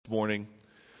morning.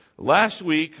 Last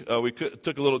week, we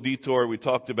took a little detour. We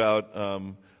talked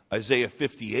about Isaiah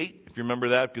 58, if you remember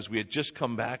that, because we had just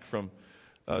come back from,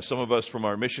 some of us from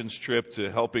our missions trip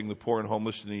to helping the poor and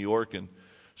homeless in New York. And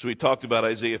so we talked about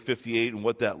Isaiah 58 and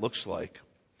what that looks like.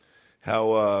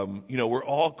 How, we're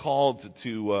all called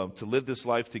to live this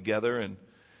life together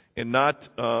and not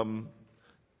to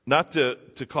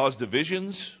cause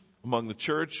divisions among the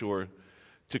church or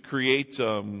to create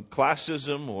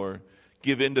classism or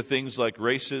give in to things like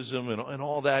racism and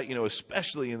all that,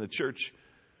 especially in the church.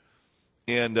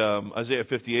 And Isaiah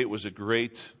 58 was a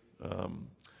great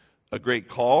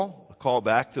call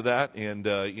back to that, and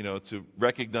to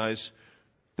recognize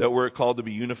that we're called to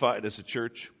be unified as a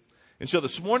church. And so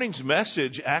this morning's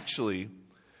message actually,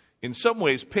 in some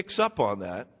ways, picks up on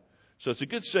that. So it's a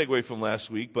good segue from last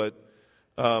week, but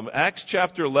Acts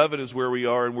chapter 11 is where we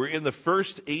are, and we're in the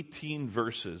first 18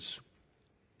 verses.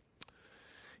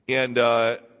 And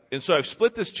so I've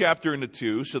split this chapter into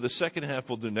two, so the second half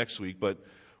we'll do next week, but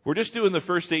we're just doing the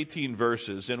first 18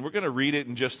 verses, and we're going to read it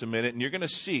in just a minute, and you're going to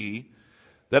see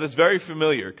that it's very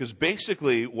familiar, because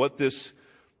basically what this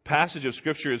passage of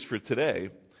Scripture is for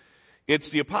today, it's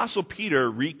the Apostle Peter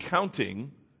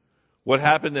recounting what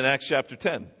happened in Acts chapter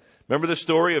 10. Remember the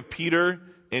story of Peter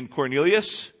and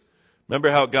Cornelius?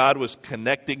 Remember how God was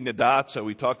connecting the dots? How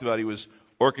we talked about he was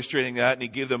orchestrating that, and he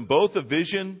gave them both a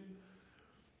vision.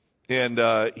 And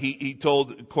he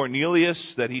told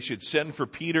Cornelius that he should send for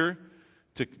Peter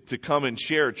to come and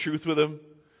share truth with him.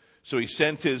 So he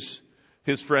sent his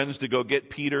friends to go get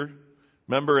Peter.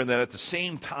 Remember, and then at the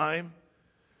same time,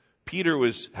 Peter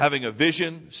was having a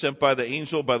vision sent by the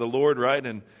angel, by the Lord, right?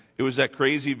 And it was that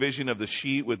crazy vision of the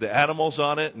sheet with the animals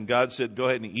on it. And God said, go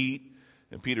ahead and eat.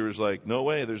 And Peter was like, no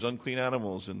way, there's unclean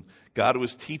animals. And God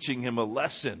was teaching him a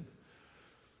lesson.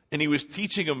 And he was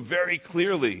teaching him very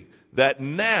clearly that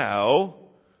now,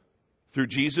 through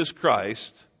Jesus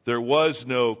Christ, there was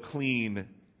no clean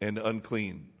and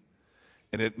unclean.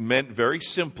 And it meant very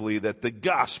simply that the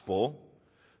gospel,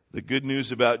 the good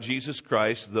news about Jesus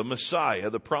Christ, the Messiah,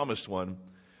 the promised one,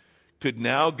 could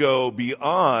now go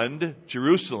beyond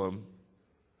Jerusalem,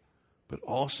 but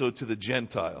also to the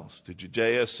Gentiles, to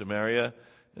Judea, Samaria,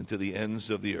 and to the ends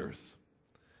of the earth.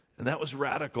 And that was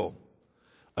radical.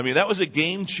 I mean, that was a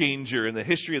game changer in the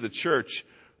history of the church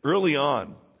early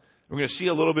on. We're going to see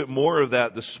a little bit more of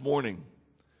that this morning.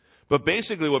 But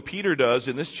basically what Peter does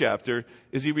in this chapter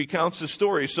is he recounts the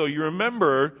story. So you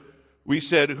remember we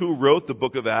said who wrote the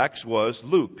book of Acts was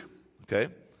Luke.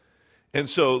 Okay? And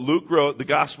so Luke wrote the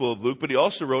Gospel of Luke, but he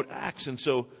also wrote Acts. And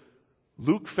so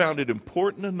Luke found it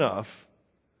important enough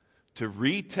to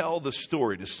retell the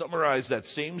story, to summarize that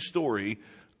same story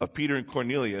of Peter and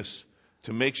Cornelius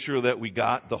to make sure that we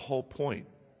got the whole point.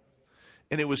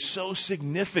 And it was so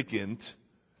significant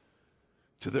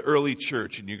to the early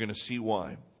church, and you're going to see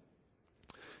why.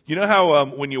 You know how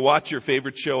when you watch your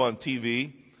favorite show on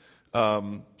TV,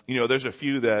 there's a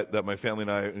few that my family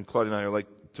and I, and Claudia and I, like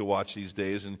to watch these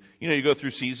days. And, you go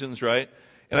through seasons, right?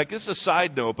 And I guess a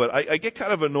side note, but I get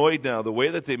kind of annoyed now, the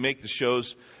way that they make the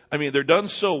shows. I mean, they're done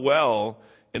so well,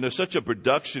 and there's such a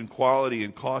production quality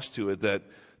and cost to it that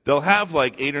they'll have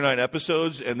like 8 or 9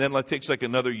 episodes, and then it takes like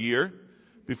another year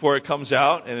before it comes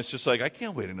out, and it's just like, I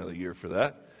can't wait another year for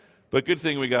that. But good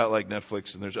thing we got like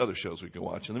Netflix, and there's other shows we can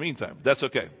watch in the meantime. That's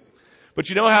okay. But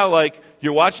you know how like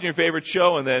you're watching your favorite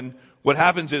show, and then what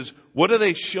happens is, what do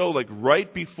they show like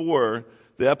right before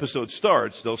the episode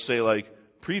starts? They'll say like,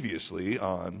 previously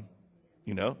on,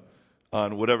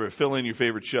 on whatever, fill in your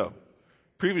favorite show.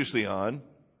 Previously on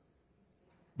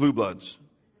Blue Bloods.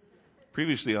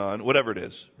 Previously on whatever it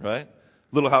is, right?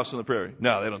 Little House on the Prairie.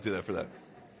 No, they don't do that for that.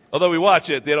 Although we watch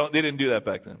it, they didn't do that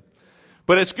back then.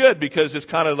 But it's good because it's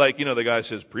kind of like, the guy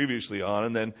says previously on,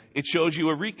 and then it shows you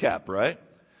a recap, right?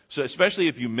 So especially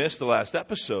if you missed the last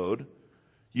episode,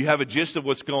 you have a gist of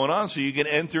what's going on, so you can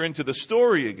enter into the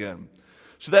story again.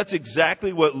 So that's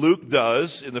exactly what Luke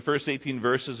does in the first 18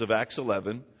 verses of Acts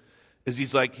 11, is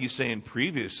he's saying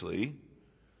previously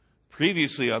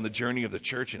on the journey of the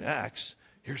church in Acts,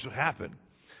 here's what happened.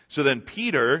 So then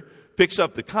Peter picks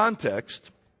up the context,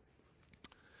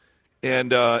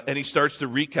 and he starts to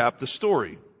recap the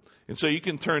story. And so you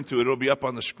can turn to it. It'll be up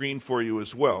on the screen for you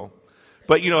as well.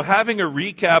 But, having a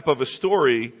recap of a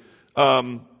story,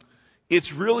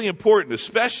 it's really important,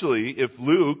 especially if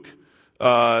Luke,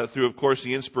 through, of course,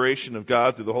 the inspiration of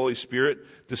God, through the Holy Spirit,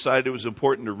 decided it was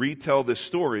important to retell this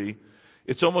story.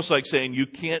 It's almost like saying you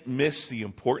can't miss the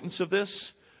importance of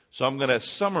this, so I'm going to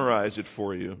summarize it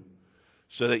for you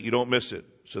so that you don't miss it,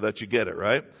 so that you get it,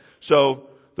 right? So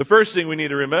the first thing we need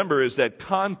to remember is that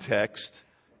context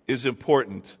is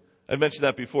important. I mentioned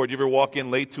that before. Do you ever walk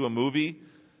in late to a movie?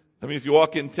 I mean, if you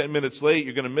walk in 10 minutes late,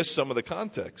 you're going to miss some of the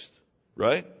context,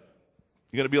 right?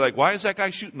 You're going to be like, why is that guy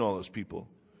shooting all those people?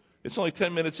 It's only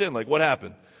 10 minutes in. Like, what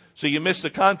happened? So you miss the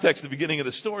context at the beginning of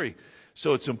the story.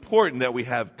 So it's important that we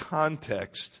have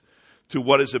context to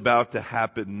what is about to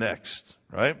happen next,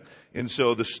 right? And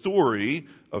so the story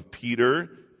of Peter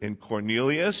and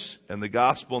Cornelius and the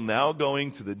gospel now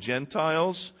going to the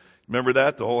Gentiles. Remember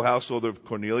that? The whole household of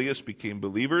Cornelius became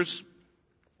believers.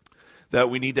 That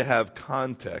we need to have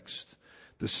context.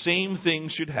 The same thing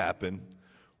should happen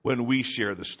when we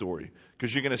share the story.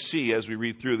 Because you're going to see as we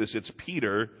read through this, it's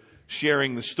Peter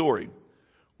sharing the story.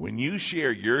 When you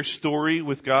share your story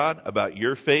with God about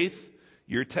your faith,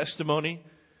 your testimony,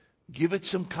 give it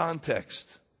some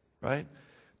context, right?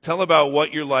 Tell about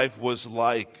what your life was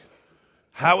like.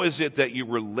 How is it that you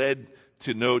were led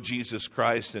to know Jesus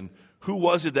Christ, and who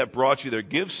was it that brought you there?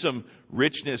 Give some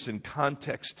richness and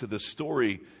context to the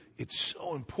story. It's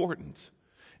so important.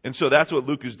 And so that's what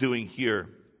Luke is doing here.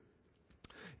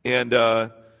 And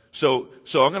so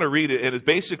I'm going to read it. And it's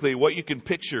basically what you can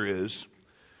picture is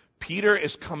Peter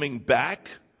is coming back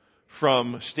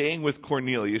from staying with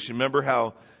Cornelius. You remember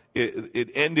how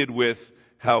it ended with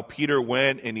how Peter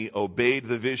went and he obeyed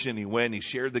the vision. He went, he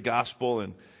shared the gospel,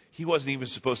 and he wasn't even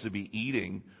supposed to be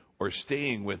eating or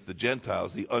staying with the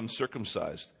Gentiles, the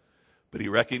uncircumcised. But he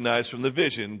recognized from the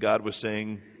vision God was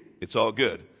saying, it's all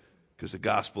good. Because the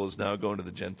gospel is now going to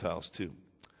the Gentiles too.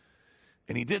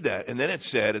 And he did that. And then it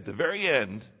said at the very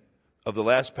end of the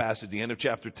last passage, the end of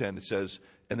chapter 10, it says,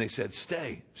 and they said,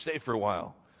 stay for a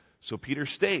while. So Peter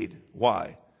stayed.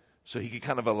 Why? So he could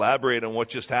kind of elaborate on what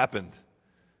just happened.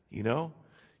 You know?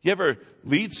 You ever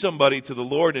lead somebody to the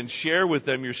Lord and share with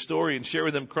them your story and share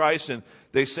with them Christ, and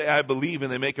they say, I believe,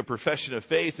 and they make a profession of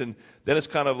faith, and then it's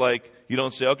kind of like, you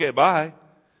don't say, okay, bye.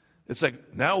 It's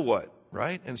like, now what?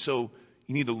 Right? And so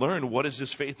you need to learn, what is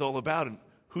this faith all about, and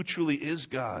who truly is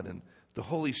God, and the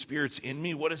Holy Spirit's in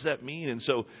me. What does that mean? And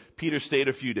so Peter stayed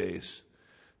a few days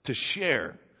to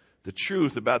share the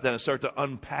truth about that and start to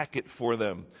unpack it for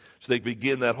them so they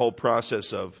begin that whole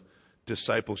process of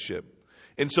discipleship.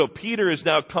 And so Peter has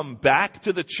now come back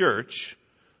to the church.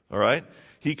 All right.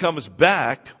 He comes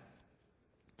back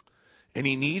and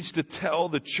he needs to tell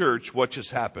the church what just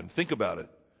happened. Think about it.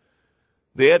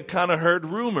 They had kind of heard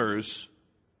rumors,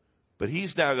 but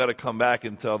he's now got to come back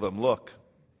and tell them, look,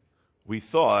 we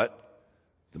thought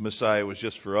the Messiah was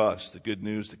just for us. The good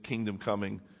news, the kingdom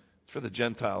coming, it's for the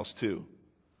Gentiles too.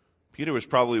 Peter was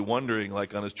probably wondering,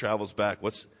 like on his travels back,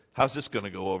 how's this going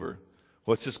to go over?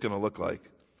 What's this going to look like?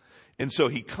 And so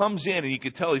he comes in and you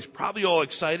could tell he's probably all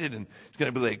excited and he's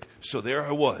going to be like, so there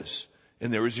I was.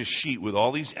 And there was this sheet with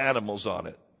all these animals on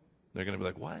it. They're going to be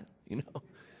like, what? You know?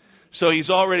 So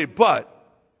he's already, but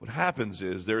what happens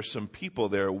is there's some people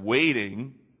there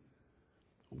waiting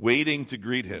to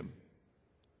greet him.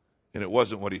 And it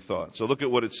wasn't what he thought. So look at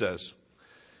what it says.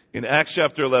 In Acts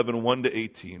chapter 11, 1 to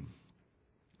 18.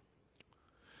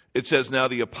 It says, now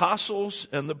the apostles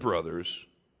and the brothers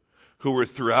who were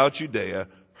throughout Judea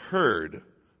heard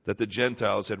that the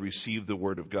Gentiles had received the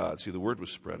word of God. See, the word was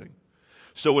spreading.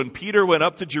 So when Peter went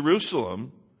up to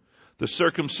Jerusalem, the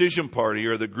circumcision party,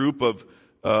 or the group of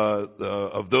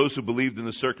those who believed in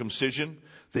the circumcision,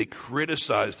 they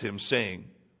criticized him, saying,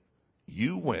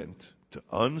 you went to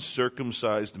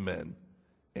uncircumcised men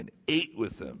and ate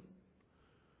with them.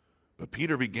 But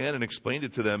Peter began and explained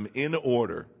it to them in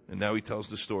order. And now he tells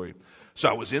the story. So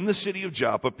I was in the city of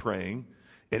Joppa praying,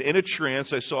 and in a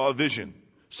trance I saw a vision,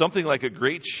 something like a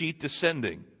great sheet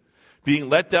descending, being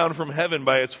let down from heaven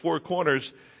by its four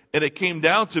corners. And it came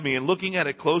down to me, and looking at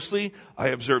it closely, I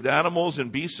observed animals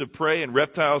and beasts of prey and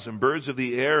reptiles and birds of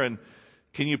the air. And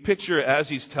can you picture as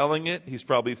he's telling it, he's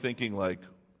probably thinking like,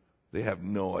 they have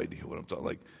no idea what I'm talking.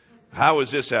 Like, how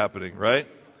is this happening, right?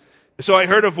 So I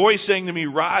heard a voice saying to me,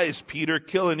 rise, Peter,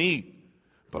 kill and eat.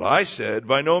 But I said,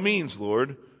 by no means,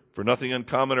 Lord, for nothing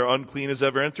uncommon or unclean has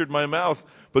ever entered my mouth.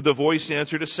 But the voice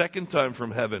answered a second time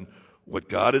from heaven, what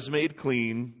God has made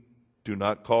clean, do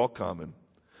not call common.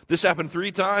 This happened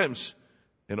 3 times,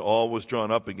 and all was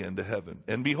drawn up again to heaven.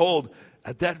 And behold,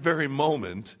 at that very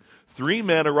moment, 3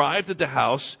 men arrived at the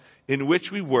house in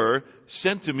which we were,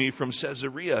 sent to me from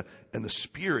Caesarea, and the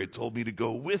Spirit told me to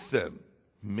go with them,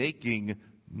 making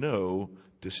no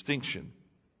distinction.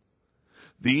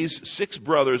 These 6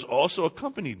 brothers also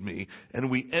accompanied me, and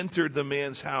we entered the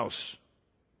man's house.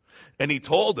 And he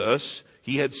told us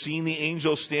he had seen the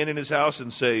angel stand in his house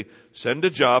and say, send to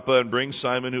Joppa and bring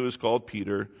Simon, who is called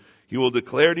Peter. He will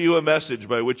declare to you a message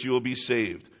by which you will be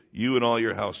saved, you and all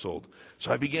your household.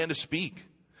 So I began to speak.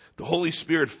 The Holy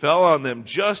Spirit fell on them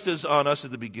just as on us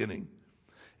at the beginning.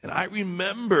 And I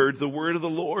remembered the word of the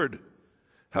Lord,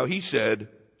 how he said,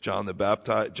 John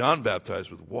baptized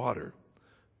with water,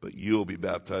 but you'll be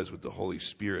baptized with the Holy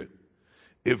Spirit.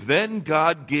 If then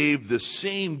God gave the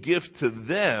same gift to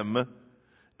them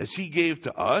as he gave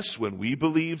to us when we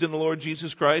believed in the Lord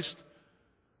Jesus Christ,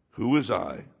 who was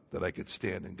I that I could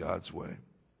stand in God's way?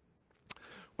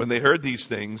 When they heard these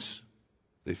things,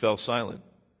 they fell silent.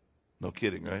 No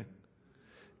kidding, right?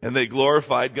 And they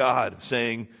glorified God,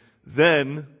 saying,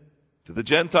 then to the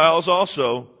Gentiles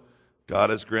also, God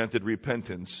has granted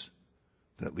repentance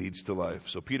that leads to life.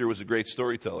 So Peter was a great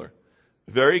storyteller.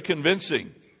 Very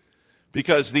convincing.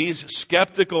 Because these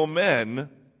skeptical men,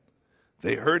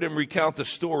 they heard him recount the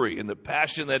story and the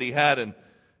passion that he had. And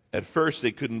at first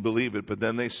they couldn't believe it. But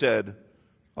then they said,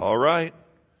 all right,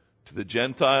 to the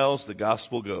Gentiles the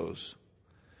gospel goes.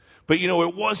 But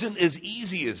it wasn't as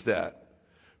easy as that.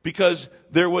 Because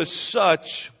there was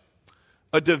such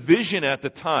a division at the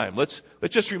time. Let's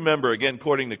just remember, again,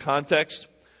 according to context.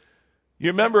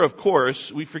 You remember, of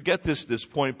course, we forget this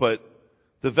point, but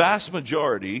the vast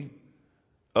majority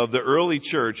of the early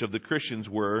church of the Christians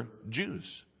were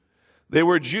Jews. They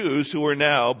were Jews who were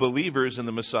now believers in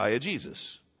the Messiah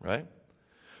Jesus, right?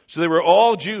 So they were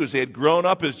all Jews. They had grown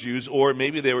up as Jews, or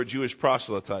maybe they were Jewish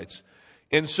proselytes.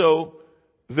 And so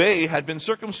they had been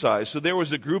circumcised. So there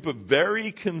was a group of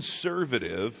very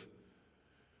conservative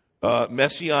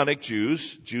Messianic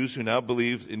Jews who now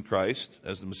believed in Christ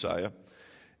as the Messiah.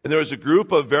 And there was a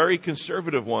group of very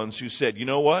conservative ones who said, you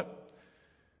know what?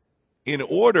 In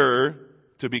order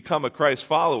to become a Christ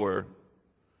follower,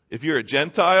 if you're a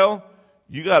Gentile,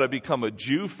 you got to become a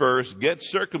Jew first, get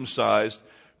circumcised,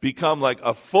 become like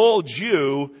a full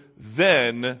Jew,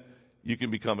 then you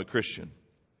can become a Christian.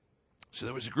 So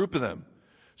there was a group of them.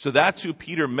 So that's who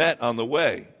Peter met on the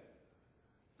way.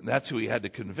 And that's who he had to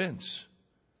convince.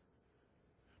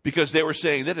 Because they were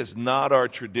saying, that is not our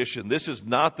tradition. This is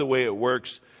not the way it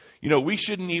works. We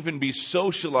shouldn't even be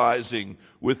socializing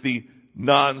with the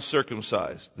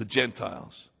non-circumcised, the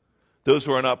Gentiles, those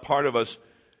who are not part of us.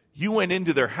 You went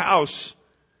into their house,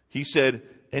 he said,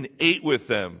 and ate with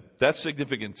them. That's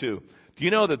significant too. Do you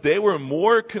know that they were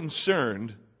more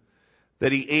concerned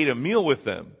that he ate a meal with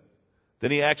them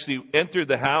than he actually entered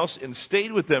the house and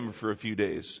stayed with them for a few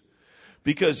days?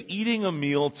 Because eating a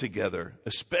meal together,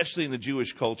 especially in the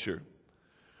Jewish culture,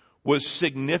 was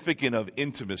significant of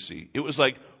intimacy. It was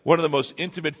like one of the most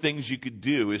intimate things you could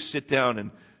do is sit down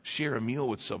and share a meal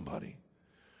with somebody.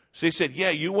 So they said,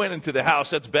 yeah, you went into the house,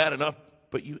 that's bad enough,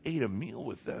 but you ate a meal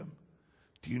with them.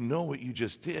 Do you know what you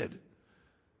just did?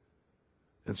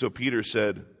 And so Peter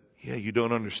said, yeah, you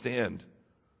don't understand.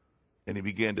 And he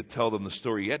began to tell them the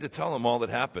story. He had to tell them all that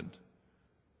happened.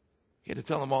 He had to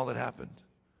tell them all that happened.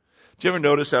 Did you ever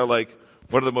notice how, like,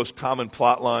 one of the most common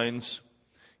plot lines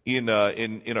in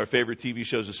our favorite TV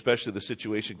shows, especially the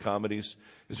situation comedies,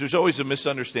 is there's always a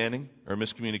misunderstanding or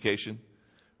miscommunication,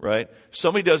 right?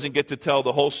 Somebody doesn't get to tell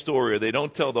the whole story, or they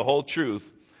don't tell the whole truth,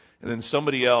 and then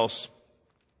somebody else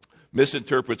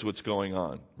misinterprets what's going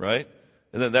on, right?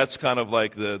 And then that's kind of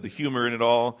like the humor in it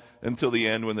all until the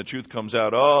end when the truth comes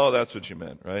out. Oh, that's what you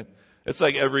meant, right? It's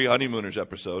like every Honeymooners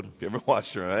episode, if you ever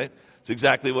watched it, right? It's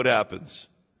exactly what happens.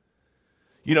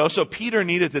 So Peter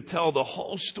needed to tell the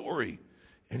whole story,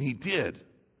 and he did.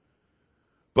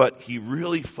 But he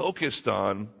really focused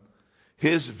on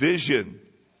his vision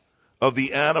of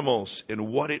the animals and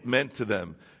what it meant to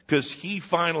them, because he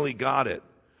finally got it.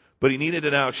 But he needed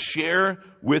to now share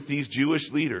with these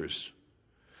Jewish leaders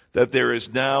that there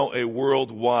is now a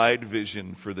worldwide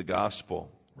vision for the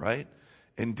gospel, right?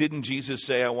 And didn't Jesus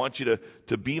say, I want you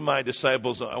to be my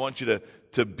disciples. I want you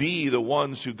to be the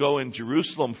ones who go in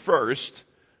Jerusalem first,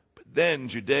 but then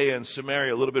Judea and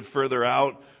Samaria a little bit further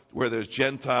out where there's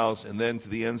Gentiles, and then to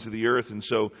the ends of the earth. And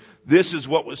so this is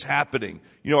what was happening.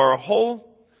 Our whole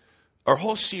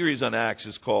series on Acts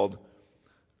is called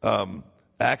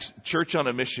Acts Church on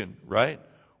a Mission, right?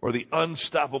 Or the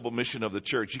unstoppable mission of the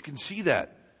church. You can see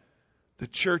that. The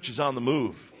church is on the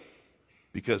move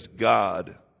because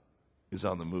God is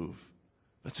on the move.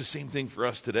 That's the same thing for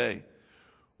us today.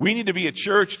 We need to be a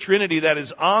church, Trinity, that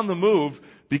is on the move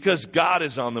because God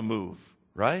is on the move,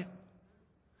 right?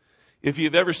 If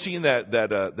you've ever seen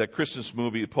that Christmas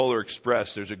movie, Polar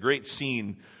Express, there's a great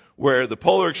scene where the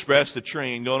Polar Express, the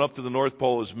train going up to the North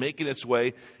Pole, is making its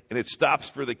way, and it stops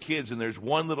for the kids, and there's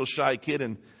one little shy kid,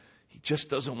 and he just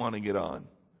doesn't want to get on.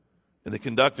 And the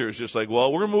conductor is just like,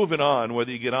 well, we're moving on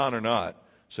whether you get on or not.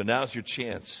 So now's your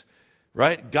chance,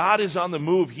 right? God is on the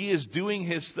move. He is doing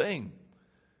his thing.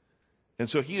 And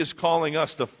so he is calling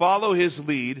us to follow his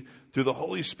lead through the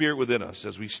Holy Spirit within us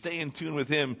as we stay in tune with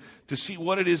him to see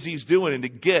what it is he's doing and to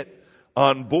get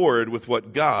on board with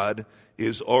what God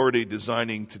is already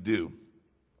designing to do.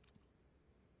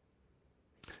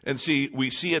 And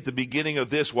we see at the beginning of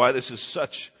this why this is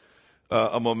such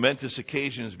a momentous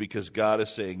occasion is because God is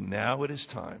saying, now it is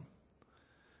time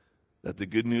that the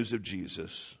good news of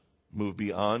Jesus moved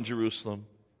beyond Jerusalem,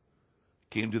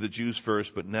 came to the Jews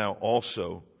first, but now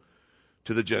also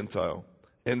to the Gentile.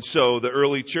 And so the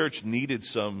early church needed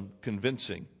some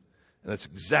convincing. And that's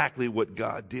exactly what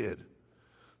God did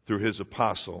through his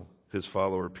apostle, his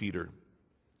follower Peter.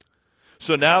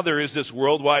 So now there is this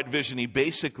worldwide vision.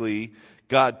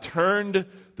 God turned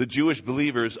the Jewish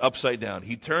believers upside down.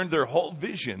 He turned their whole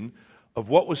vision of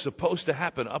what was supposed to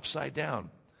happen upside down.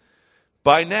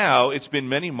 By now, it's been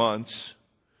many months.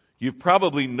 You've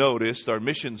probably noticed our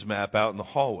missions map out in the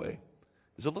hallway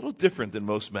is a little different than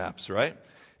most maps, right?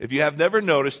 If you have never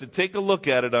noticed it, take a look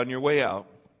at it on your way out.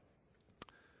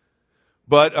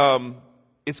 But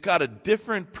it's got a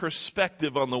different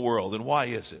perspective on the world. And why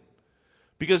is it?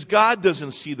 Because God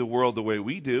doesn't see the world the way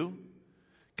we do.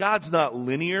 God's not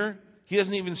linear. He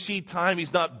doesn't even see time.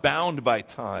 He's not bound by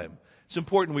time. It's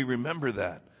important we remember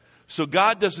that. So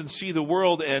God doesn't see the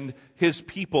world and his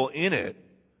people in it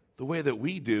the way that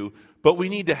we do, but we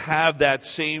need to have that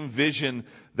same vision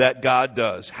that God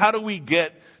does. How do we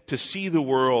get to see the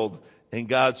world and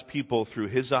God's people through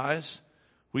his eyes?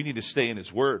 We need to stay in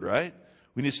his word, right?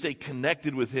 We need to stay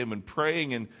connected with him and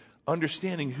praying and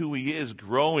understanding who he is,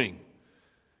 growing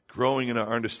in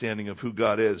our understanding of who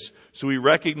God is. So we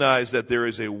recognize that there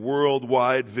is a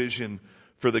worldwide vision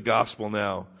for the gospel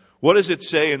now. What does it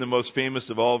say in the most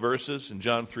famous of all verses in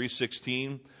John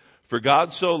 3:16? For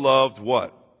God so loved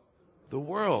what? The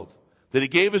world, that he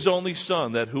gave his only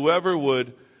son, that whoever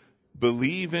would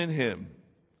believe in him,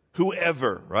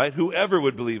 whoever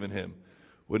would believe in him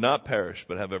would not perish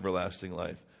but have everlasting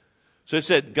life. So it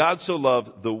said, God so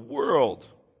loved the world.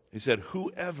 He said,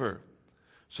 whoever.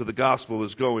 So the gospel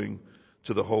is going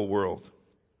to the whole world.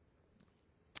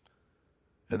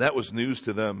 And that was news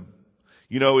to them.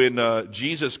 You know, in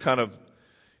Jesus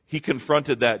he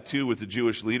confronted that too with the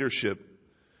Jewish leadership.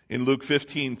 In Luke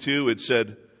 15:2, it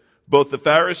said, both the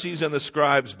Pharisees and the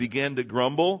scribes began to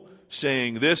grumble,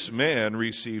 saying, this man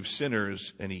receives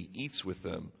sinners and he eats with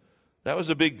them. That was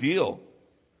a big deal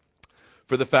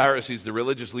for the Pharisees, the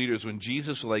religious leaders, when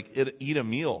Jesus would eat a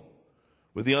meal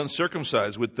with the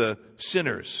uncircumcised, with the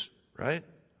sinners, right?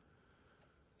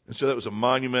 And so that was a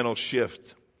monumental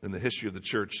shift in the history of the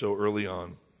church so early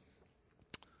on.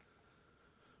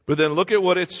 But then look at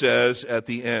what it says at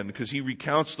the end, because he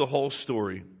recounts the whole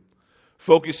story,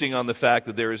 focusing on the fact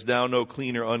that there is now no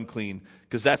clean or unclean,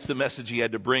 because that's the message he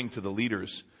had to bring to the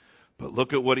leaders. But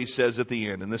look at what he says at the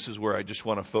end, and this is where I just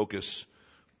want to focus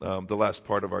the last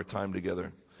part of our time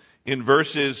together. In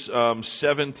verses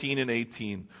 17 and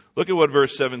 18, look at what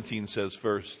verse 17 says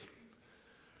first.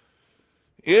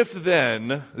 If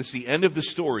then, this is the end of the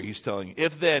story he's telling you,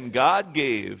 if then God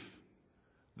gave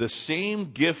the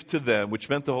same gift to them, which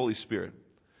meant the Holy Spirit,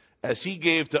 as he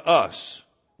gave to us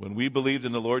when we believed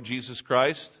in the Lord Jesus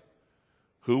Christ,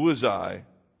 who was I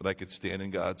that I could stand in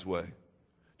God's way?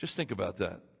 Just think about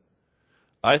that.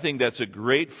 I think that's a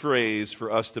great phrase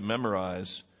for us to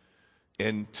memorize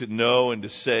and to know and to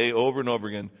say over and over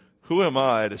again, who am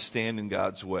I to stand in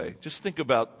God's way? Just think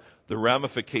about the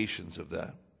ramifications of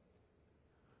that.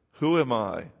 Who am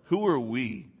I? Who are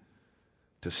we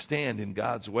to stand in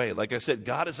God's way? Like I said,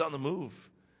 God is on the move.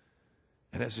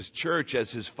 And as his church, as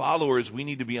his followers, we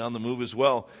need to be on the move as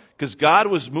well. Because God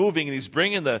was moving and he's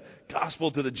bringing the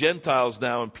gospel to the Gentiles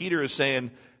now. And Peter is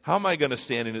saying, how am I going to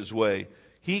stand in his way?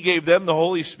 He gave them the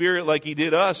Holy Spirit like he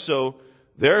did us. So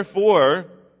therefore,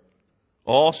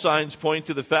 all signs point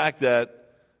to the fact that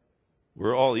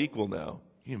we're all equal now.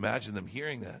 Can you imagine them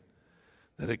hearing that?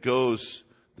 That it goes,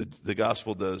 the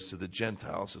gospel does to the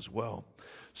Gentiles as well.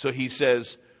 So he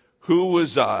says, who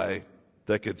was I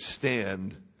that could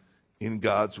stand in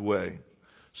God's way?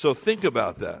 So think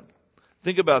about that.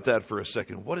 Think about that for a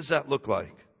second. What does that look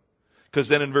like? Because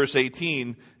then in verse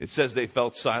 18, it says they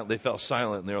fell silent,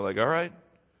 and they were like, all right.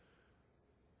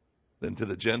 Then to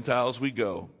the Gentiles we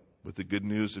go with the good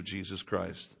news of Jesus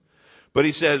Christ. But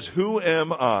he says, who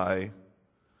am I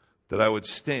that I would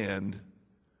stand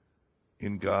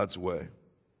in God's way?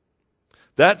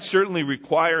 That certainly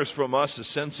requires from us a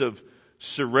sense of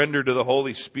surrender to the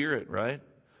Holy Spirit, right?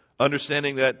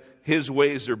 Understanding that his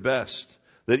ways are best.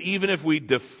 That even if we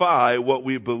defy what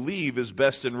we believe is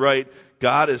best and right,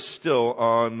 God is still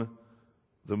on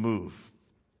the move.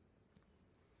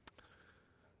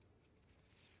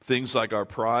 Things like our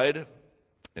pride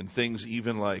and things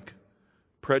even like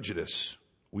prejudice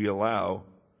we allow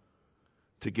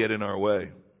to get in our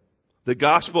way. The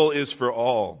gospel is for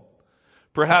all.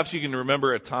 Perhaps you can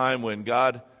remember a time when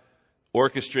God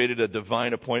orchestrated a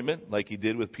divine appointment like he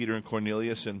did with Peter and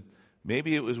Cornelius, and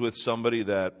maybe it was with somebody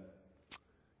that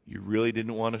you really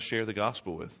didn't want to share the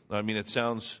gospel with. I mean, it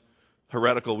sounds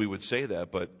heretical we would say that,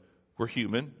 but we're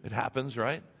human. It happens,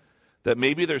 right? That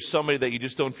maybe there's somebody that you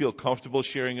just don't feel comfortable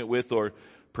sharing it with, or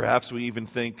perhaps we even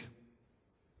think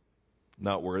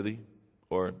not worthy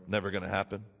or never going to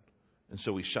happen, and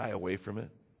so we shy away from it.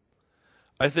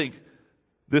 I think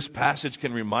this passage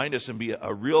can remind us and be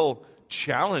a real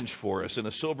challenge for us and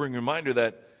a sobering reminder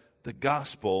that the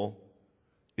gospel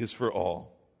is for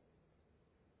all.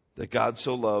 That God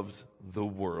so loved the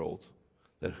world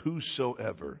that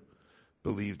whosoever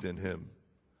believed in him.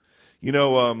 You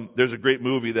know, there's a great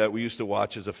movie that we used to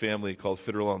watch as a family called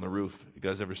Fiddler on the Roof. You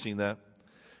guys ever seen that?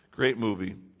 Great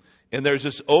movie. And there's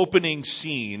this opening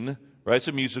scene, right? It's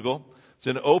a musical. It's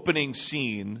an opening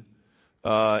scene,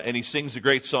 and he sings a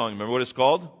great song. Remember what it's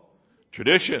called?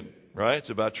 Tradition, right? It's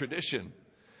about tradition.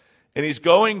 And he's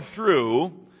going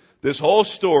through this whole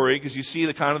story because you see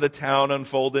the kind of the town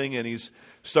unfolding, and he's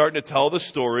starting to tell the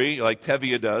story like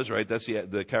Tevye does, right? That's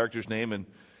the character's name.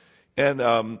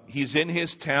 And he's in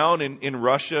his town in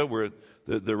Russia where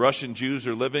the Russian Jews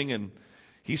are living, and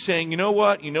he's saying, you know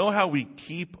what? You know how we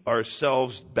keep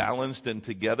ourselves balanced and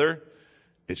together?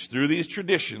 It's through these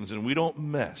traditions, and we don't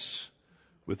mess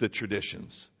with the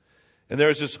traditions. And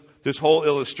there's this whole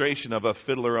illustration of a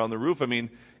fiddler on the roof. I mean,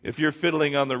 if you're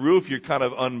fiddling on the roof, you're kind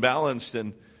of unbalanced.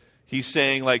 And he's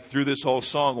saying, like, through this whole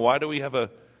song, why do we have a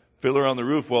fiddler on the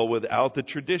roof? Well, without the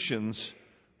traditions,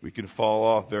 we can fall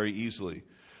off very easily.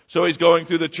 So he's going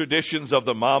through the traditions of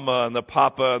the mama and the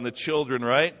papa and the children,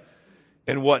 right?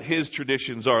 And what his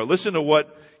traditions are. Listen to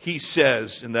what he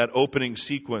says in that opening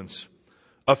sequence.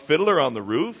 A fiddler on the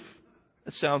roof?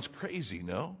 That sounds crazy,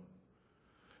 no?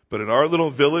 But in our little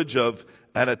village of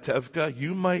Anatevka,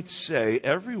 you might say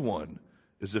everyone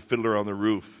is a fiddler on the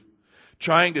roof,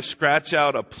 trying to scratch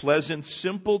out a pleasant,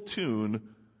 simple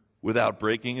tune without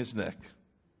breaking his neck.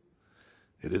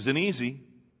 It isn't easy.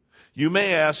 You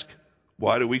may ask,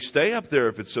 why do we stay up there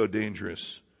if it's so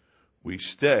dangerous? We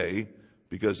stay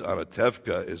because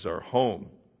Anatevka is our home.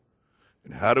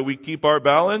 And how do we keep our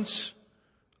balance?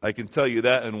 I can tell you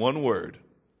that in one word,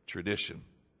 tradition,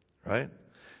 right?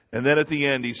 And then at the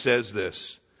end he says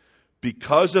this,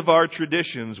 because of our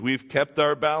traditions, we've kept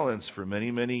our balance for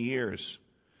many, many years.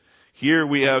 Here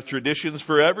we have traditions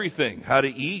for everything, how to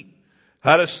eat,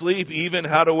 how to sleep, even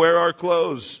how to wear our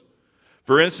clothes.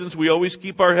 For instance, we always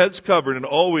keep our heads covered and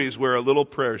always wear a little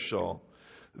prayer shawl.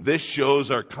 This shows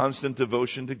our constant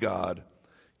devotion to God.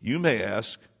 You may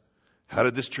ask, how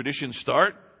did this tradition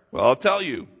start? Well, I'll tell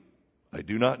you, I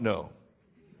do not know.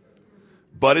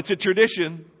 But it's a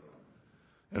tradition.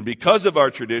 And because of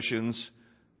our traditions,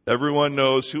 everyone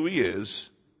knows who he is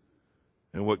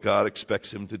and what God expects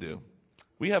him to do.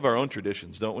 We have our own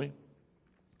traditions, don't we?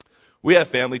 We have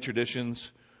family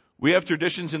traditions. We have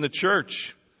traditions in the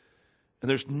church. And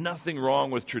there's nothing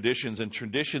wrong with traditions. And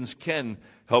traditions can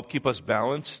help keep us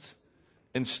balanced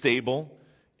and stable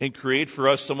and create for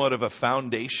us somewhat of a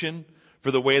foundation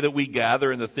for the way that we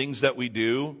gather and the things that we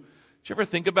do. Did you ever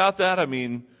think about that? I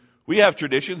mean, we have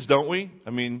traditions, don't we? I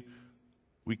mean,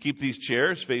 we keep these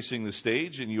chairs facing the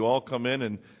stage and you all come in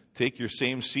and take your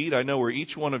same seat. I know where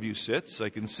each one of you sits. I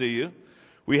can see you.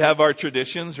 We have our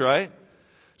traditions, right?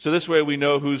 So this way we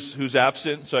know who's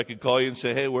absent, so I could call you and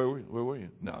say, hey, where were you?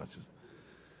 No, it's just...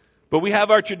 But we have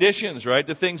our traditions, right?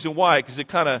 The things, and why? Because it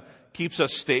kind of keeps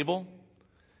us stable,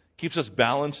 keeps us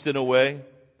balanced in a way.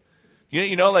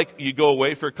 You know, like you go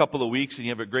away for a couple of weeks and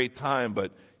you have a great time,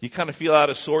 but you kind of feel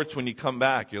out of sorts when you come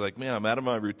back. You're like, man, I'm out of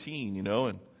my routine, you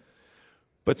know.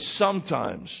 But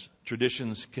sometimes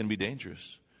traditions can be dangerous.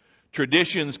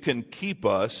 Traditions can keep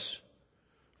us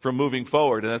from moving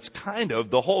forward. And that's kind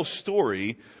of the whole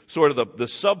story, sort of the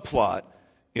subplot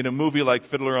in a movie like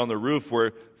Fiddler on the Roof,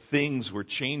 where things were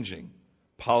changing.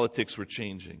 Politics were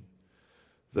changing.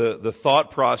 The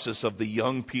thought process of the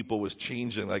young people was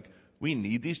changing. Like, we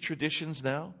need these traditions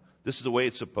now? This is the way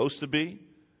it's supposed to be?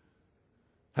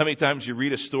 How many times you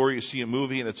read a story, you see a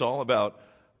movie, and it's all about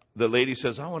the lady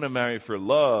says, I want to marry for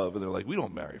love. And they're like, we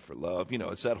don't marry for love. You know,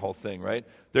 it's that whole thing, right?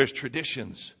 There's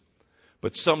traditions.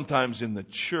 But sometimes in the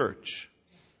church,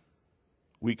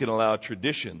 we can allow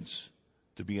traditions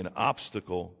to be an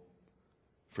obstacle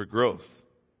for growth.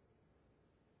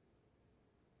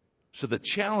 So the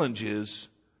challenge is,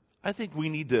 I think we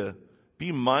need to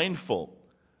be mindful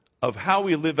of how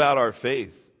we live out our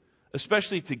faith,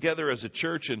 especially together as a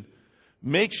church, and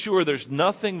make sure there's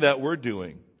nothing that we're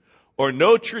doing or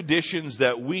no traditions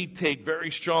that we take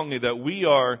very strongly that we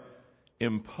are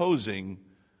imposing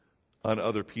on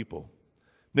other people.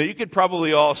 Now, you could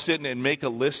probably all sit and make a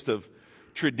list of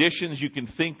traditions you can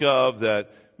think of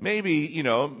that maybe,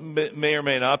 may or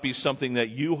may not be something that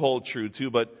you hold true to,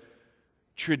 but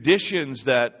traditions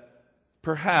that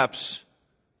perhaps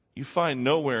you find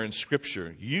nowhere in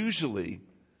Scripture. Usually,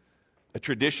 a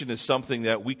tradition is something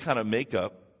that we kind of make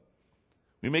up.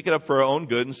 We make it up for our own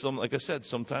good, and like I said,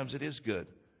 sometimes it is good.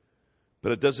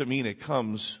 But it doesn't mean it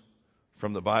comes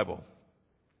from the Bible.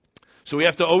 So we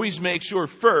have to always make sure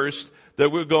first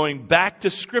that we're going back to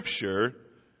Scripture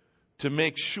to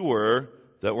make sure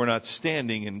that we're not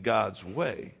standing in God's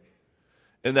way.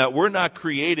 And that we're not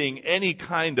creating any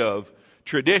kind of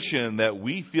tradition that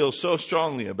we feel so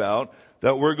strongly about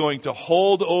that we're going to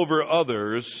hold over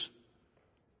others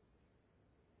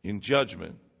in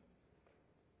judgment.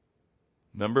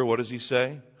 Remember, what does he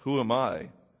say? Who am I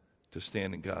to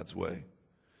stand in God's way?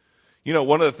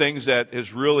 One of the things that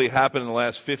has really happened in the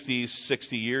last 50,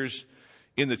 60 years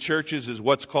in the churches is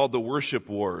what's called the worship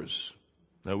wars.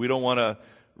 Now, we don't want to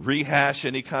rehash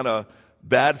any kind of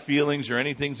bad feelings or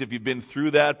anything if you've been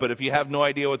through that, but if you have no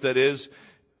idea what that is,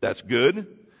 that's good.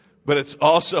 But it's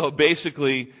also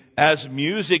basically as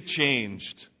music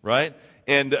changed, right?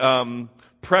 And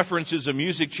preferences of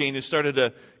music changes started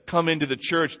to come into the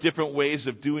church, different ways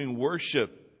of doing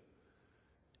worship.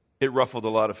 It ruffled a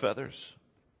lot of feathers,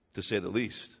 to say the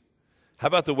least. How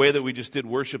about the way that we just did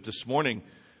worship this morning?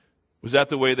 Was that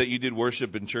the way that you did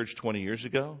worship in church 20 years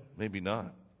ago? Maybe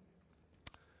not.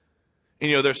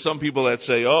 And there's some people that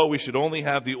say, oh, we should only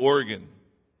have the organ,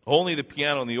 only the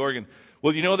piano and the organ.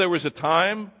 Well, there was a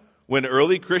time when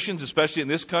early Christians, especially in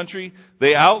this country,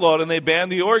 they outlawed and they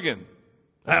banned the organ.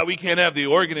 We can't have the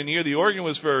organ in here. The organ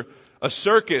was for a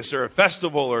circus or a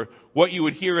festival or what you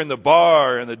would hear in the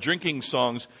bar and the drinking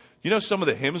songs. Some of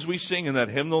the hymns we sing in that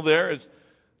hymnal there,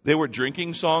 they were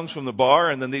drinking songs from the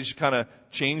bar and then they just kind of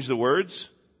changed the words. Isn't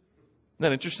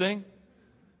that interesting?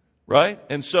 Right?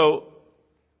 And so,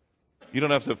 you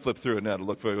don't have to flip through it now to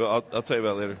look for it. I'll tell you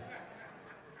about it later.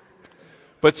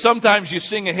 But sometimes you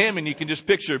sing a hymn and you can just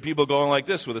picture people going like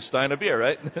this with a stein of beer,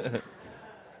 right?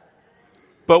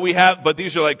 But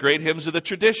these are like great hymns of the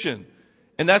tradition.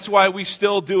 And that's why we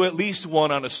still do at least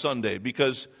one on a Sunday,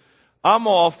 because I'm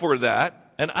all for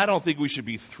that. And I don't think we should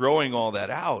be throwing all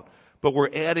that out, but we're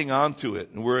adding on to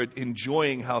it and we're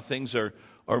enjoying how things are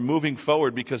moving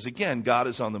forward because, again, God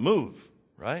is on the move,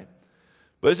 right?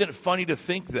 But isn't it funny to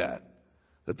think that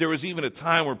there was even a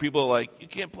time where people are like, you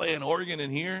can't play an organ in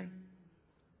here?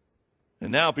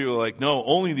 And now people are like, no,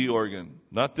 only the organ,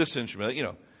 not this instrument,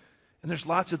 And there's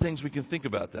lots of things we can think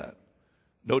about that.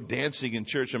 No dancing in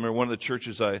church. I remember one of the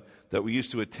churches that we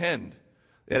used to attend,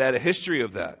 it had a history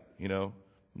of that,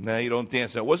 Now you don't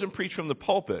dance. Now, it wasn't preached from the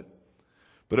pulpit,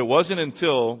 but it wasn't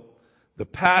until the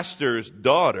pastor's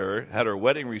daughter had her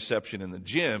wedding reception in the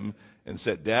gym and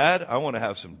said, Dad, I want to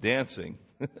have some dancing.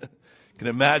 Can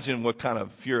imagine what kind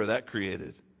of furor that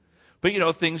created. But,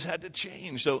 things had to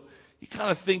change. So you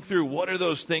kind of think through what are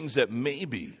those things that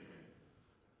maybe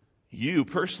you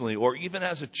personally, or even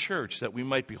as a church, that we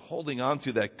might be holding on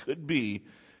to that could be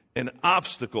an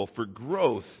obstacle for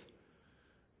growth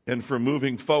and for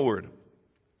moving forward.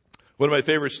 One of my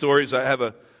favorite stories, I have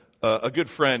a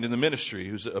good friend in the ministry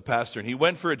who's a pastor, and he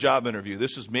went for a job interview.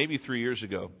 This was maybe 3 years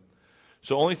ago.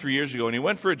 So only 3 years ago. And he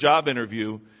went for a job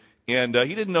interview, and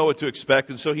he didn't know what to expect.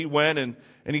 And so he went and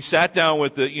he sat down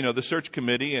with the search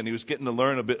committee, and he was getting to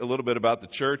learn a little bit about the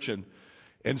church.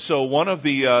 And so one of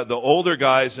the older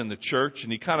guys in the church,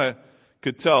 and he kind of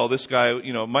could tell this guy,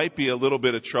 might be a little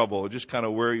bit of trouble, just kind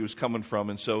of where he was coming from.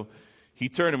 And so he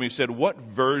turned to me and said, what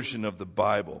version of the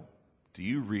Bible do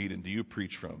you read and do you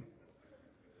preach from?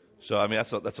 So,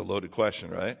 that's a loaded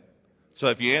question, right? So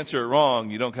if you answer it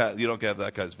wrong, you don't have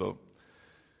that guy's vote.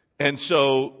 And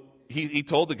so he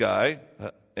told the guy,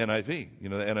 NIV. The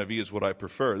NIV is what I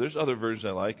prefer. There's other versions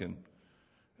I like. And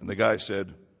the guy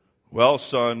said, well,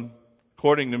 son,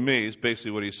 according to me, is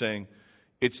basically what he's saying,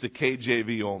 it's the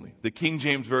KJV only, the King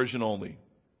James Version only.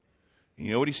 And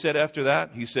you know what he said after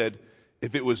that? He said,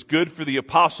 if it was good for the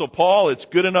Apostle Paul, it's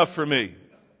good enough for me.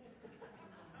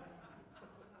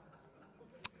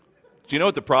 Do you know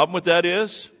what the problem with that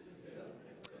is?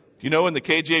 Do you know when the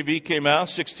KJV came out,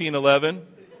 1611?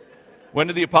 When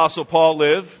did the Apostle Paul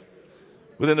live?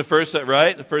 Within the first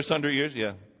 100 years?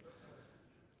 Yeah.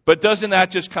 But doesn't that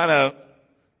just kind of,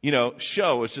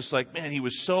 show? It's just like, man, he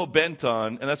was so bent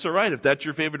on, and that's all right. If that's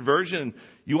your favorite version,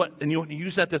 you want to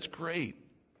use that, that's great.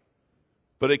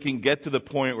 But it can get to the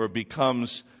point where it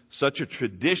becomes such a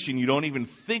tradition, you don't even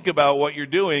think about what you're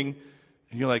doing,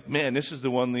 and you're like, man, this is the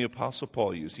one the Apostle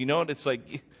Paul used. It's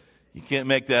like, you can't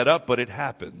make that up, but it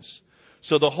happens.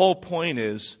 So the whole point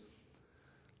is,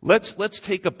 let's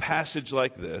take a passage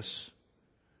like this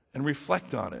and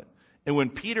reflect on it. And when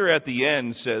Peter at the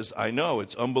end says, I know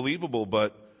it's unbelievable,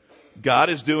 but God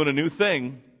is doing a new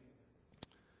thing.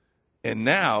 And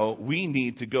now we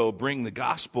need to go bring the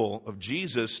gospel of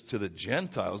Jesus to the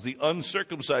Gentiles, the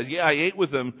uncircumcised. Yeah, I ate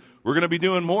with them. We're going to be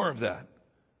doing more of that.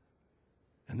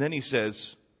 And then he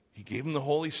says, he gave them the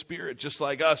Holy Spirit just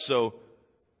like us. So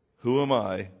who am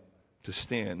I to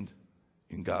stand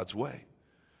in God's way?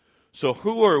 So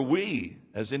who are we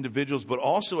as individuals, but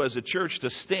also as a church, to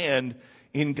stand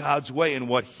in God's way and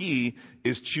what he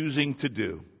is choosing to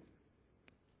do?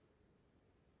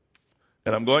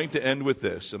 And I'm going to end with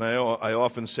this, and I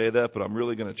often say that, but I'm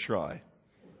really going to try.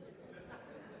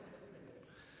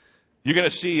 You're going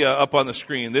to see up on the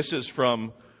screen, this is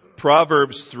from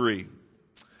Proverbs 3.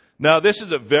 Now, this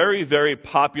is a very, very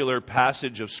popular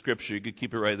passage of Scripture. You could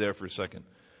keep it right there for a second.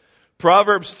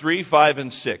 Proverbs 3, 5,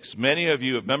 and 6. Many of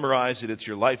you have memorized it. It's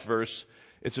your life verse.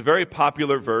 It's a very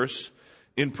popular verse.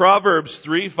 In Proverbs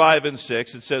 3, 5, and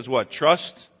 6, it says what?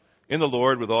 Trust in the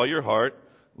Lord with all your heart.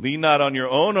 Lean not on your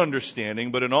own understanding,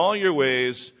 but in all your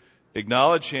ways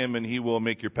acknowledge him, and he will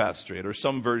make your path straight. Or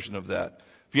some version of that.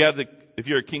 If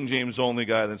you're a King James only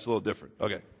guy, then it's a little different.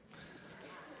 Okay.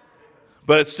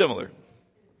 But it's similar.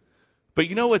 But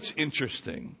you know what's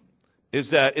interesting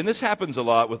is that, and this happens a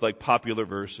lot with like popular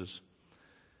verses,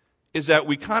 is that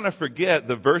we kind of forget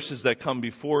the verses that come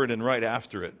before it and right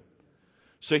after it.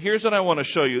 So here's what I want to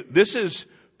show you. This is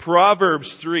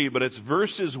Proverbs 3, but it's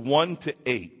verses 1 to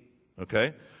 8.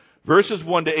 Okay? Verses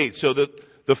 1 to 8. So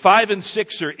the 5 and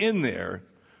 6 are in there,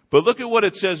 but look at what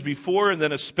it says before and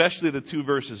then especially the 2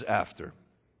 verses after.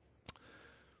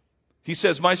 He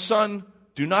says, my son,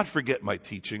 do not forget my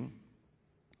teaching,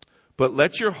 but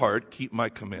let your heart keep my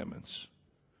commandments.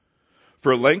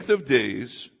 For length of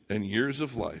days and years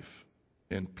of life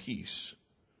and peace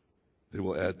they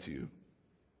will add to you.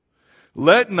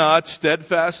 Let not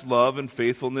steadfast love and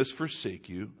faithfulness forsake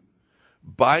you.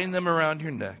 Bind them around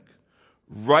your neck.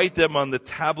 Write them on the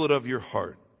tablet of your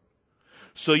heart.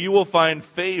 So you will find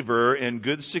favor and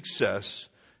good success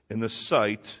in the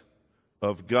sight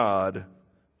of God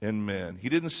and man. He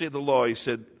didn't say the law. He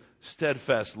said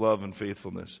steadfast love and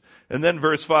faithfulness. And then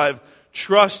verse 5,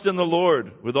 trust in the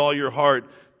Lord with all your heart.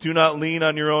 Do not lean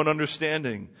on your own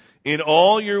understanding. In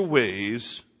all your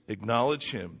ways,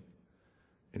 acknowledge him,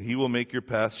 and he will make your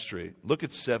path straight. Look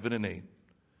at 7 and 8.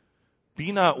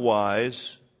 Be not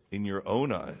wise in your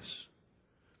own eyes.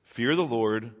 Fear the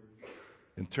Lord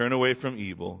and turn away from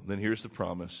evil. Then here's the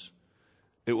promise.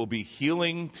 It will be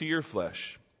healing to your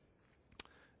flesh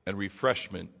and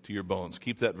refreshment to your bones.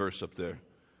 Keep that verse up there.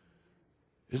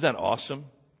 Isn't that awesome?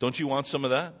 Don't you want some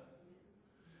of that?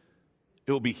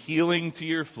 It will be healing to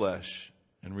your flesh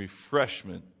and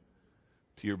refreshment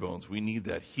to your bones. We need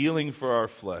that. Healing for our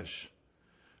flesh.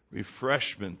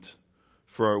 Refreshment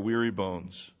for our weary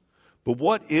bones. But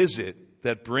what is it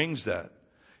that brings that?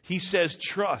 He says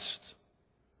trust.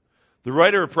 The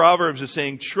writer of Proverbs is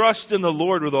saying trust in the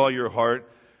Lord with all your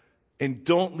heart and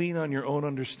don't lean on your own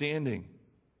understanding.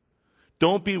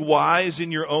 Don't be wise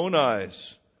in your own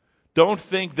eyes. Don't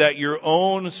think that your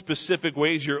own specific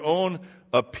ways, your own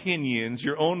opinions,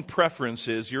 your own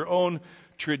preferences, your own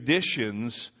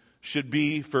traditions should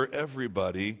be for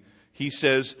everybody. He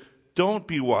says, don't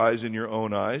be wise in your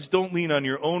own eyes. Don't lean on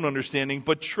your own understanding,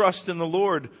 but trust in the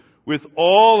Lord with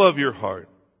all of your heart.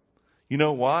 You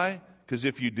know why? Because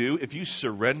if you do, if you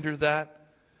surrender that,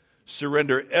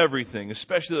 surrender everything,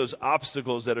 especially those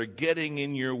obstacles that are getting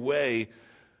in your way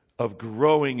of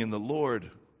growing in the Lord,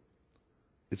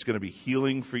 it's going to be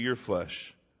healing for your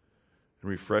flesh and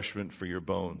refreshment for your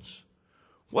bones.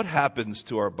 What happens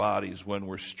to our bodies when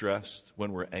we're stressed,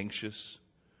 when we're anxious,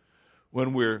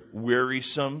 when we're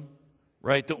wearisome,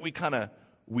 right? Don't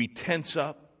we tense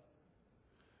up?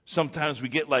 Sometimes we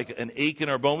get like an ache in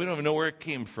our bone. We don't even know where it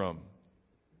came from.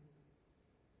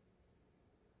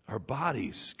 Our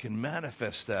bodies can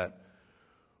manifest that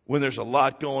when there's a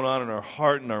lot going on in our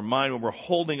heart and our mind, when we're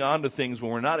holding on to things, when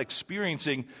we're not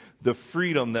experiencing the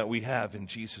freedom that we have in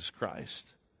Jesus Christ.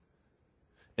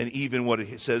 And even what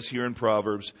it says here in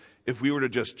Proverbs, if we were to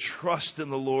just trust in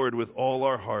the Lord with all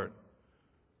our heart,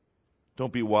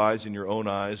 don't be wise in your own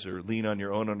eyes or lean on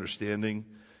your own understanding.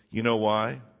 You know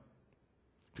why?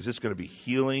 Because it's going to be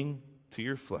healing to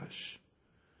your flesh,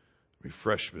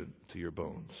 refreshment to your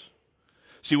bones.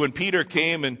 See, when Peter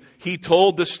came and he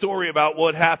told the story about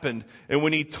what happened, and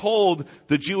when he told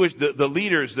the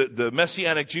leaders, the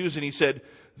Messianic Jews, and he said,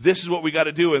 this is what we got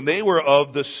to do. And they were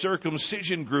of the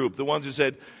circumcision group, the ones who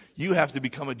said, you have to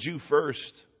become a Jew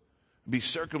first. be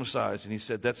circumcised. And he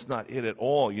said, that's not it at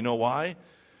all. You know why?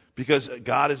 Because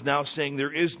God is now saying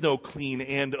there is no clean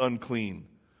and unclean.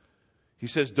 He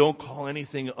says, don't call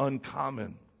anything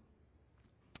uncommon.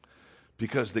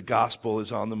 Because the gospel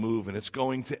is on the move and it's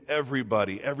going to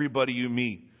everybody you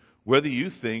meet, whether you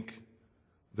think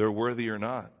they're worthy or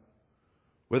not.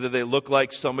 Whether they look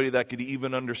like somebody that could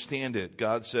even understand it.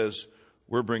 God says,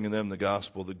 we're bringing them the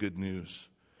gospel, the good news.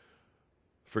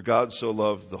 For God so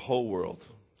loved the whole world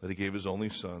that he gave his only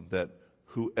Son, that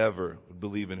whoever would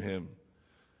believe in him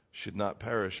should not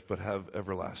perish but have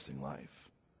everlasting life.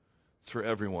 It's for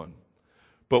everyone.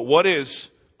 But what is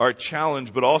our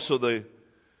challenge, but also the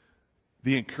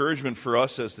encouragement for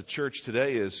us as the church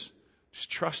today is just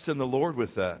trust in the Lord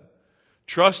with that.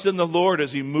 Trust in the Lord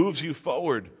as he moves you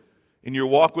forward in your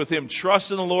walk with him.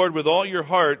 Trust in the Lord with all your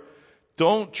heart.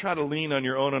 Don't try to lean on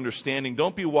your own understanding.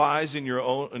 Don't be wise in your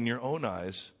own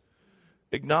eyes.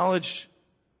 Acknowledge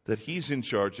that he's in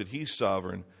charge, that he's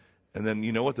sovereign. And then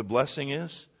you know what the blessing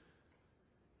is?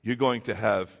 You're going to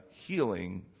have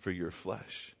healing for your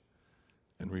flesh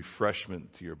and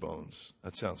refreshment to your bones.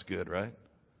 That sounds good, right?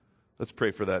 Let's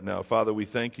pray for that now. Father, we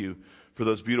thank you for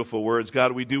those beautiful words.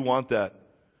 God, we do want that.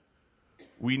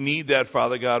 We need that,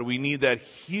 Father God. We need that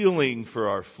healing for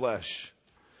our flesh.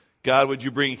 God, would you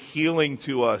bring healing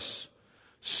to us?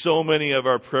 So many of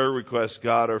our prayer requests,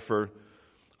 God, are for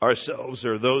ourselves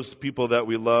or those people that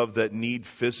we love that need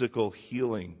physical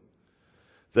healing,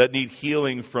 that need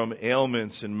healing from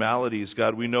ailments and maladies.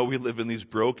 God, we know we live in these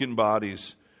broken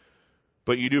bodies,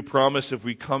 but you do promise if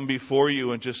we come before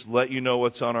you and just let you know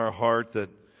what's on our heart, that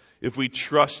if we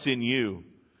trust in you,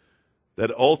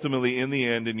 that ultimately in the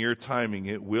end, in your timing,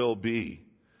 it will be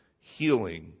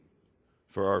healing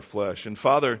for our flesh. And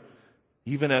Father,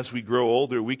 even as we grow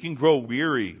older, we can grow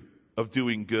weary of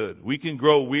doing good. We can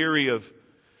grow weary of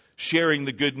sharing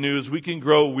the good news. We can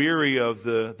grow weary of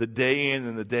the day in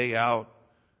and the day out.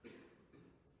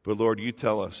 But Lord, you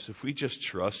tell us, if we just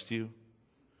trust you,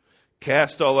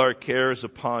 cast all our cares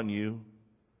upon you,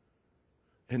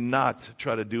 and not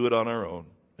try to do it on our own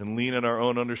and lean on our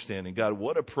own understanding. God,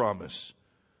 what a promise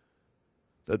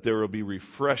that there will be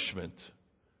refreshment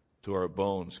to our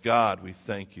bones. God, we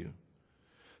thank you.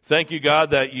 Thank you,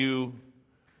 God, that you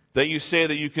say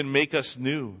that you can make us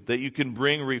new, that you can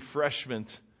bring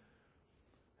refreshment.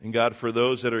 And God, for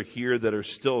those that are here that are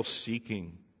still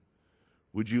seeking,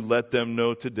 would you let them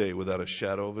know today without a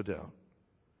shadow of a doubt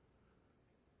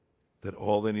that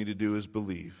all they need to do is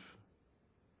believe.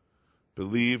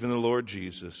 Believe in the Lord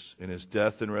Jesus, in his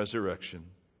death and resurrection,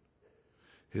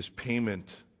 his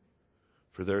payment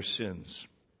for their sins,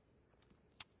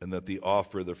 and that the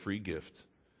offer, the free gift,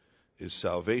 is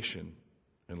salvation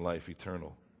and life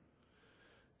eternal.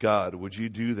 God, would you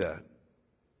do that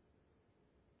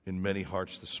in many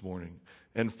hearts this morning?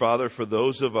 And Father, for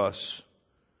those of us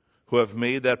who have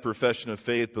made that profession of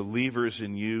faith, believers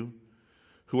in you,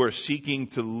 who are seeking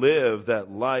to live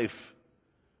that life,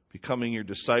 becoming your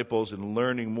disciples and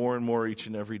learning more and more each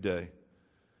and every day.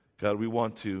 God, we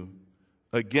want to,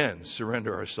 again,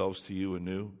 surrender ourselves to you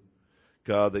anew.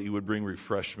 God, that you would bring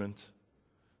refreshment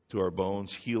to our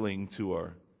bones, healing to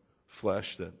our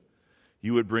flesh, that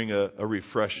you would bring a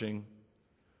refreshing,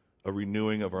 a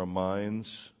renewing of our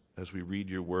minds as we read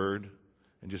your word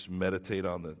and just meditate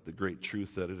on the great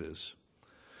truth that it is.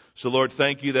 So, Lord,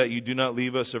 thank you that you do not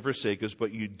leave us or forsake us,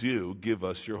 but you do give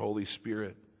us your Holy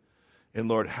Spirit. And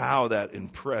Lord, how that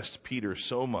impressed Peter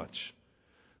so much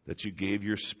that you gave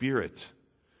your Spirit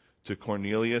to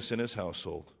Cornelius and his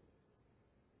household,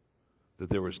 that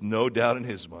there was no doubt in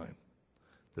his mind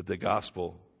that the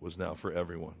gospel was now for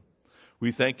everyone.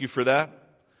 We thank you for that,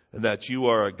 and that you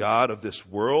are a God of this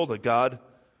world, a God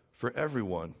for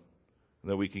everyone,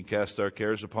 and that we can cast our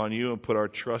cares upon you and put our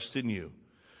trust in you.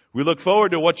 We look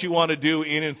forward to what you want to do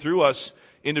in and through us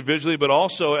individually, but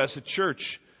also as a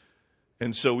church.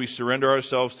 And so we surrender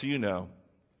ourselves to you now.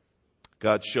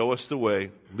 God, show us the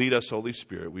way. Lead us, Holy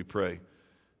Spirit, we pray.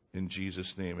 In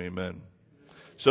Jesus' name, amen.